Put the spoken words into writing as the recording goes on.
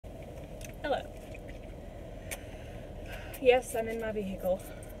Hello. Yes, I'm in my vehicle.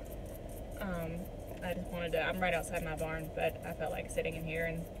 I just wanted to, I'm right outside my barn, but I felt like sitting in here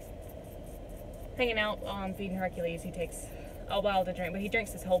and hanging out, feeding Hercules. He takes a while to drink, but he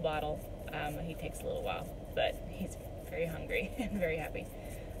drinks this whole bottle. He takes a little while, but he's very hungry and very happy.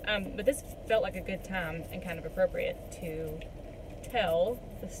 But this felt like a good time and kind of appropriate to tell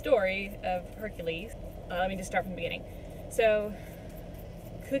the story of Hercules. Let me just start from the beginning. So,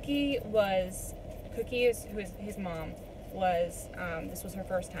 Cookie is his mom was, this was her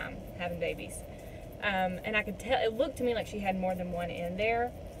first time having babies. And I could tell, it looked to me like she had more than one in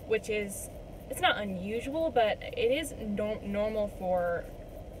there, which is, it's not unusual, but it is normal for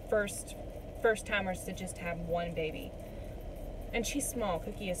first timers to just have one baby. And she's small,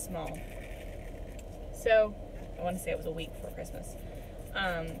 Cookie is small. So, I want to say it was a week before Christmas.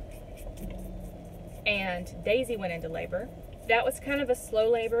 And Daisy went into labor. That was kind of a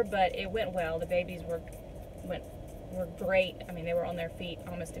slow labor, but it went well. The babies were great. I mean, they were on their feet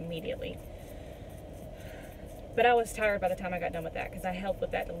almost immediately. But I was tired by the time I got done with that because I helped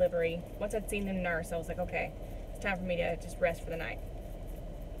with that delivery. Once I'd seen the nurse, I was like, okay, it's time for me to just rest for the night.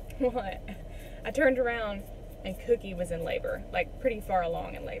 Well, I turned around and Cookie was in labor, like pretty far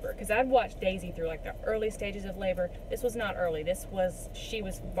along in labor. Because I'd watched Daisy through like the early stages of labor. This was not early. She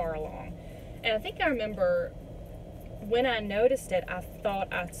was far along. And I think I remember when I noticed it, I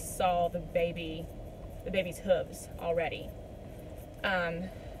thought I saw the baby's hooves already.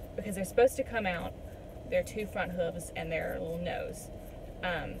 Because they're supposed to come out, their two front hooves and their little nose.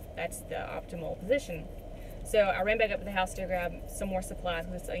 That's the optimal position. So I ran back up to the house to grab some more supplies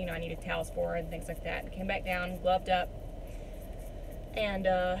because, I needed towels for her and things like that. Came back down, gloved up, and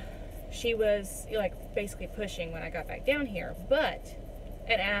she was basically pushing when I got back down here.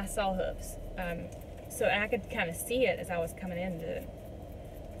 And I saw hooves. So I could kind of see it as I was coming in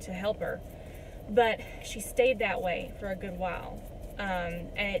to help her. But she stayed that way for a good while. And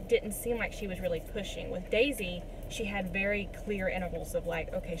it didn't seem like she was really pushing. With Daisy, she had very clear intervals of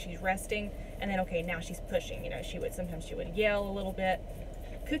like, okay, she's resting, and then okay, now she's pushing. Sometimes she would yell a little bit.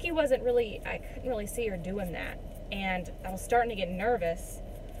 Cookie I couldn't really see her doing that. And I was starting to get nervous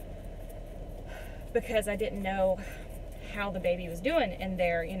because I didn't know how the baby was doing in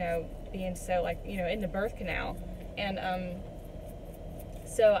there, being so in the birth canal. And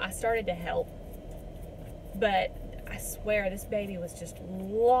so I started to help, but I swear this baby was just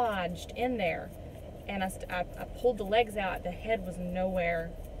lodged in there. And I pulled the legs out, the head was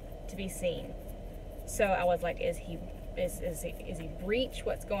nowhere to be seen. So I was like, is he breech?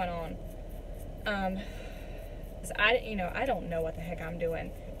 What's going on? So I don't know what the heck I'm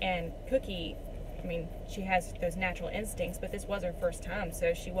doing. And Cookie, she has those natural instincts, but this was her first time,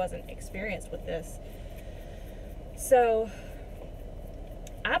 so she wasn't experienced with this. So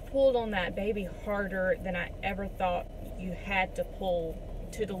I pulled on that baby harder than I ever thought you had to pull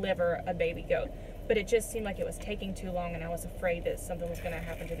to deliver a baby goat. But it just seemed like it was taking too long, and I was afraid that something was going to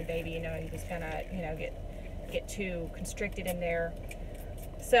happen to the baby. He was going to, get too constricted in there.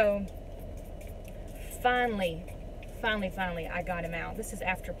 So finally, I got him out. This is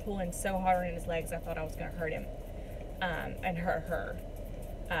after pulling so hard in his legs, I thought I was going to hurt him and hurt her.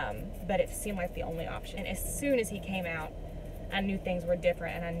 But it seemed like the only option. And as soon as he came out, I knew things were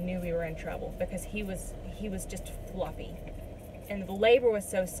different, and I knew we were in trouble because he was just fluffy. And the labor was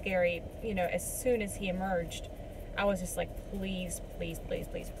so scary, as soon as he emerged, I was just like, please, please, please,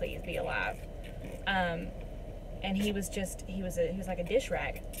 please, please be alive. And he was like a dish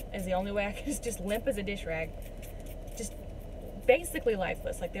rag. Is the only way I could just limp as a dish rag. Just basically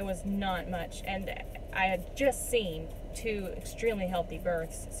lifeless. Like there was not much. And I had just seen 2 extremely healthy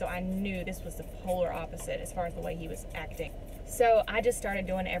births, so I knew this was the polar opposite as far as the way he was acting. So I just started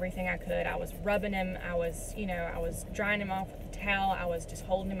doing everything I could. I was rubbing him. I was drying him off with a towel. I was just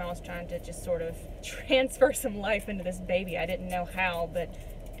holding him. I was trying to just sort of transfer some life into this baby. I didn't know how,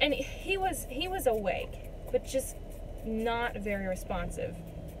 and he was awake, but just not very responsive.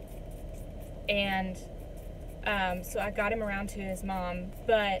 And so I got him around to his mom,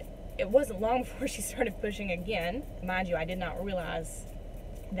 but it wasn't long before she started pushing again. Mind you, I did not realize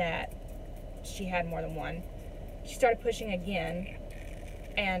that she had more than one. She started pushing again,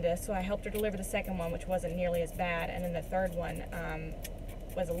 and so I helped her deliver the second one, which wasn't nearly as bad, and then the third one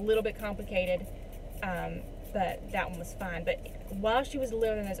was a little bit complicated, but that one was fine. But while she was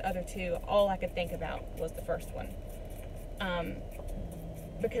delivering those other 2, all I could think about was the first one,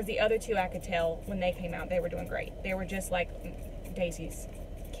 because the other 2 I could tell when they came out they were doing great. They were just like Daisy's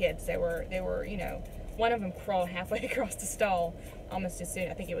kids. They were one of them crawled halfway across the stall almost as soon,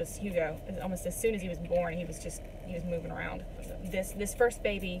 I think it was Hugo, almost as soon as he was born, he was moving around. This first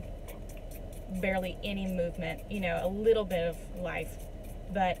baby barely any movement, you know, a little bit of life.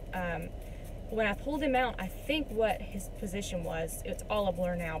 But when I pulled him out, I think what his position was, it's all a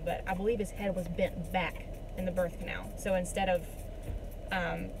blur now, but I believe his head was bent back in the birth canal. So instead of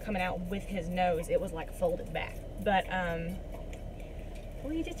coming out with his nose, it was like folded back. But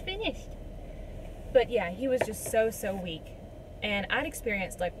we just finished. But yeah, he was just so weak. And I'd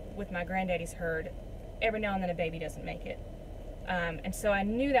experienced, like with my granddaddy's herd, every now and then a baby doesn't make it. And so I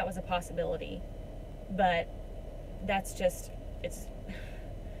knew that was a possibility, but that's just, it's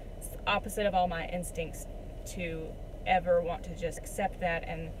the opposite of all my instincts to ever want to just accept that,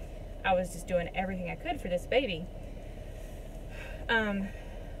 and I was just doing everything I could for this baby.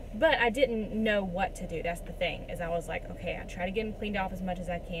 But I didn't know what to do. That's the thing, is I was like, okay, I try to get him cleaned off as much as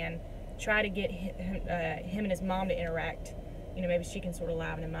I can, try to get him and his mom to interact, you know, maybe she can sort of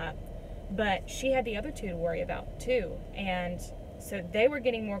liven him up. But she had the other two to worry about too, and so they were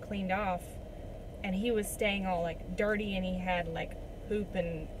getting more cleaned off, and he was staying all like dirty, and he had like poop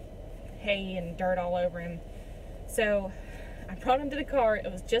and hay and dirt all over him. So I brought him to the car.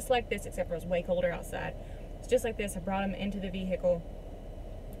 It was just like this, except for it was way colder outside. It's just like this. I brought him into the vehicle.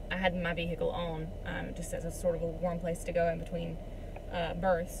 I had my vehicle on, just as a sort of a warm place to go in between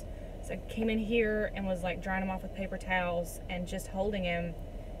births. So I came in here and was like drying him off with paper towels and just holding him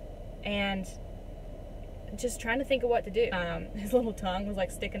and just trying to think of what to do. His little tongue was like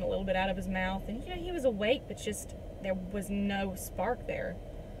sticking a little bit out of his mouth, and you know, he was awake, but just there was no spark there.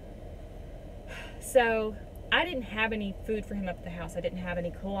 So I didn't have any food for him up at the house. I didn't have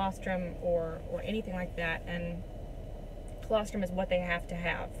any colostrum or anything like that, and colostrum is what they have to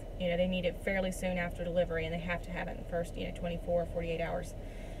have. You know, they need it fairly soon after delivery, and they have to have it in the first, you know, 24 or 48 hours.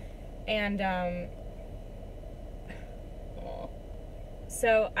 And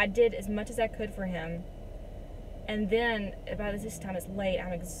so I did as much as I could for him, and then by this time it's late,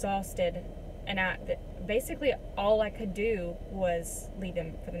 I'm exhausted, and basically all I could do was leave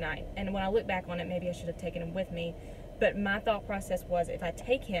him for the night. And when I look back on it, maybe I should have taken him with me, but my thought process was, if I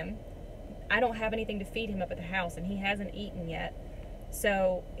take him, I don't have anything to feed him up at the house, and he hasn't eaten yet,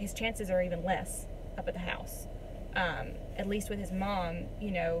 so his chances are even less up at the house. At least with his mom,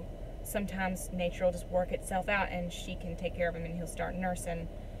 you know, sometimes nature will just work itself out and she can take care of him and he'll start nursing.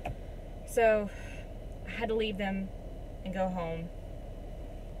 So I had to leave them and go home.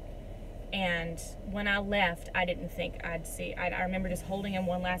 And when I left, I didn't think I'd see. I remember just holding him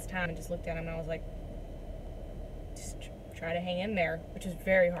one last time and just looked at him and I was like, just try to hang in there, which is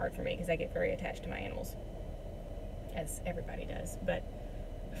very hard for me because I get very attached to my animals, as everybody does. But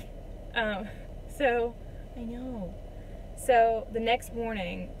so I know. So the next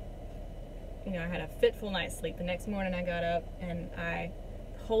morning, you know, I had a fitful night's sleep. The next morning I got up and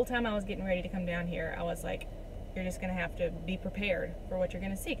the whole time I was getting ready to come down here, I was like, you're just going to have to be prepared for what you're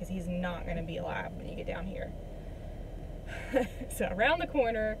going to see, because he's not going to be alive when you get down here. So around the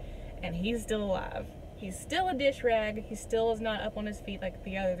corner, and he's still alive. He's still a dish rag. He still is not up on his feet like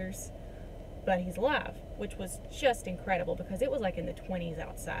the others, but he's alive, which was just incredible because it was like in the 20s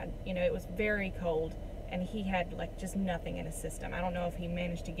outside. You know, it was very cold, and he had like just nothing in his system. I don't know if he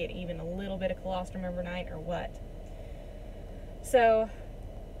managed to get even a little bit of colostrum overnight or what. So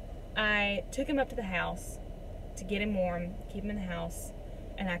I took him up to the house to get him warm, keep him in the house,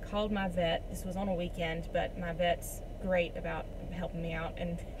 and I called my vet. This was on a weekend, but my vet's great about helping me out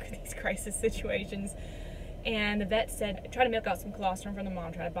in these crisis situations. And the vet said, try to milk out some colostrum from the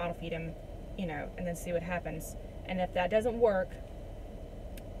mom, try to bottle feed him, you know, and then see what happens. And if that doesn't work,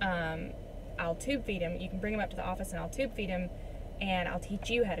 I'll tube feed him. You can bring him up to the office and I'll tube feed him, and I'll teach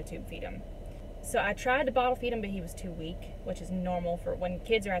you how to tube feed him. So I tried to bottle feed him, but he was too weak, which is normal for when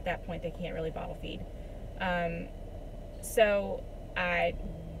kids are at that point. They can't really bottle feed. So I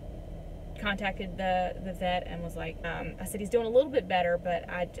contacted the vet and was like, I said, he's doing a little bit better, but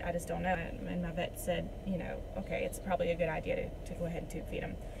I just don't know. And my vet said, you know, okay, it's probably a good idea to go ahead and tube feed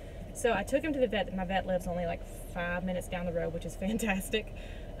him. So I took him to the vet. My vet lives only like 5 minutes down the road, which is fantastic.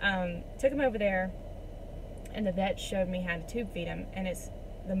 Took him over there, and the vet showed me how to tube feed him, and it's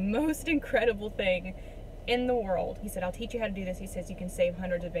the most incredible thing in the world. He said, I'll teach you how to do this. He says you can save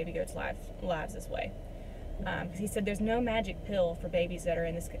hundreds of baby goats' lives this way. Because he said there's no magic pill for babies that are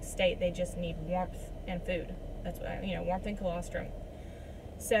in this state. They just need warmth and food. That's what, you know, warmth and colostrum.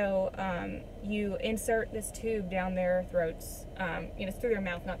 So you insert this tube down their throats. You know, it's through their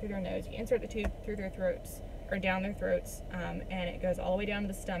mouth, not through their nose. You insert the tube through their throats, or down their throats, and it goes all the way down to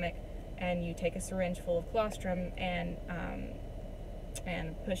the stomach. And you take a syringe full of colostrum and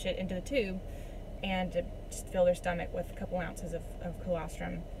push it into the tube, and just fill their stomach with a couple ounces of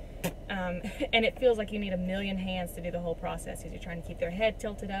colostrum. And it feels like you need a million hands to do the whole process, because you're trying to keep their head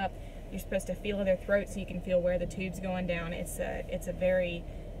tilted up, You're supposed to feel their throat so you can feel where the tube's going down. It's a very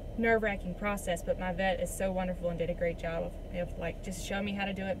nerve-wracking process, but my vet is so wonderful and did a great job of like just showing me how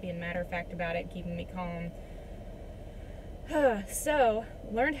to do it, being matter-of-fact about it, keeping me calm. So,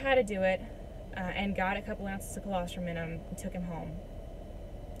 learned how to do it, and got a couple ounces of colostrum in him and took him home.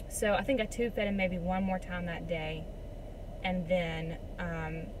 So I think I tube fed him maybe one more time that day, and then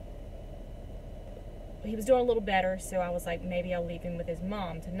he was doing a little better, so I was like, maybe I'll leave him with his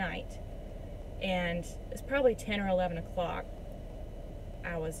mom tonight. And it's probably 10 or 11 o'clock.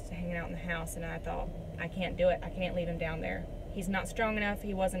 I was hanging out in the house, and I thought, I can't do it. I can't leave him down there. He's not strong enough.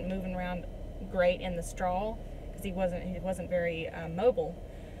 He wasn't moving around great in the straw because he wasn't very mobile.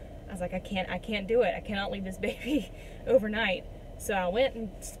 I was like, I can't do it. I cannot leave this baby overnight. So I went and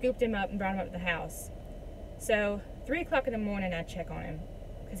scooped him up and brought him up to the house. So 3 o'clock in the morning, I check on him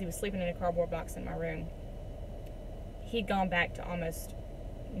because he was sleeping in a cardboard box in my room. He'd gone back to almost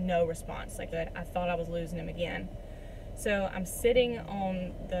no response. Like that, I thought I was losing him again. So I'm sitting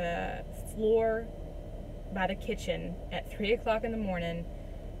on the floor by the kitchen at 3 o'clock in the morning,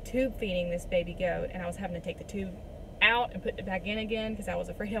 tube feeding this baby goat, and I was having to take the tube out and put it back in again because I was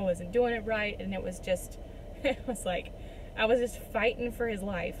afraid I wasn't doing it right, and it was just, it was like, I was just fighting for his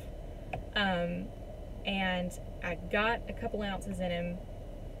life. And I got a couple ounces in him,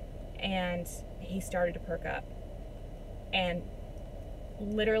 and he started to perk up. And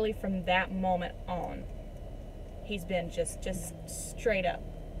literally from that moment on, he's been just straight up.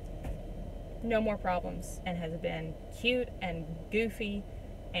 No more problems, and has been cute and goofy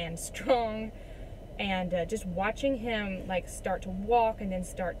and strong. And just watching him like start to walk and then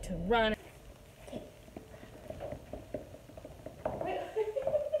start to run.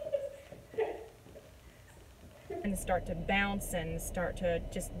 And start to bounce and start to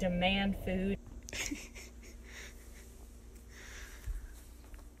just demand food.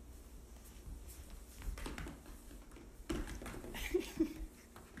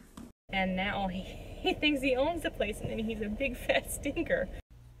 And now he thinks he owns the place, and then he's a big fat stinker.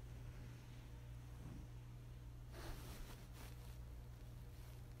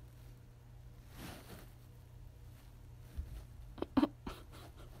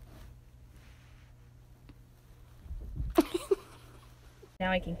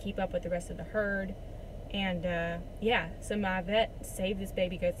 Now I can keep up with the rest of the herd. And yeah, so my vet saved this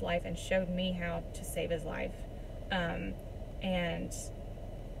baby goat's life and showed me how to save his life. And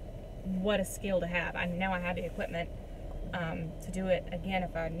what a skill to have. Now I have the equipment to do it again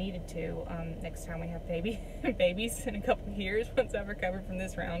if I needed to, next time we have babies in a couple of years once I've recovered from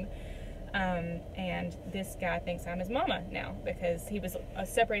this round. And this guy thinks I'm his mama now because he was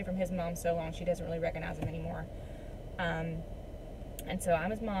separated from his mom so long she doesn't really recognize him anymore. And so I'm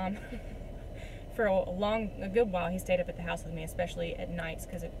his mom. For a good while he stayed up at the house with me, especially at nights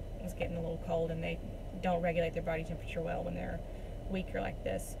because it was getting a little cold and they don't regulate their body temperature well when they're weaker like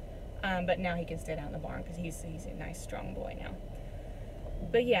this. But now he can stay down in the barn because he's a nice strong boy now.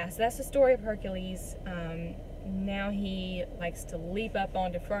 But yeah, so that's the story of Hercules. Now he likes to leap up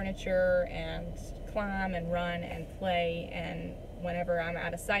onto furniture and climb and run and play, and whenever I'm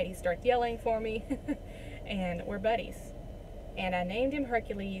out of sight he starts yelling for me. And we're buddies. And I named him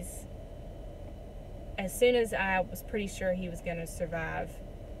Hercules as soon as I was pretty sure he was going to survive.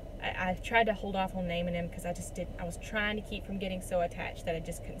 I tried to hold off on naming him because I was trying to keep from getting so attached that I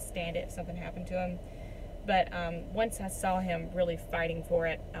just couldn't stand it if something happened to him. But once I saw him really fighting for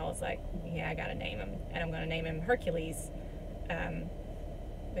it, I was like, yeah, I gotta name him. And I'm gonna name him Hercules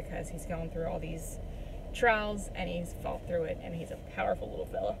because he's gone through all these trials and he's fought through it, and he's a powerful little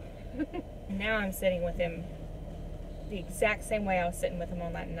fella. Now I'm sitting with him the exact same way I was sitting with him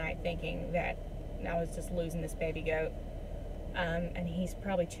on that night, thinking that I was just losing this baby goat. And he's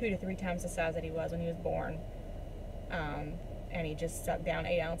probably 2 to 3 times the size that he was when he was born. And he just sucked down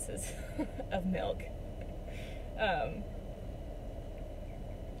 8 ounces of milk. And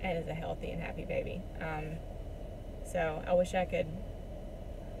is a healthy and happy baby. So I wish I could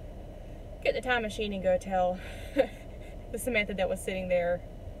get the time machine and go tell the Samantha that was sitting there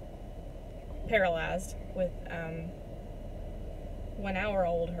paralyzed with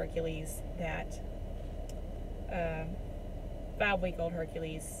 1-hour-old Hercules that 5-week-old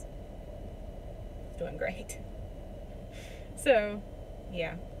Hercules is doing great. So,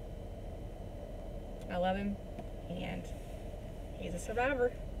 yeah. I love him, and he's a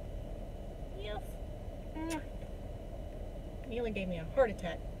survivor. Yes. He only gave me a heart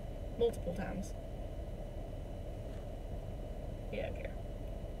attack multiple times. He don't care.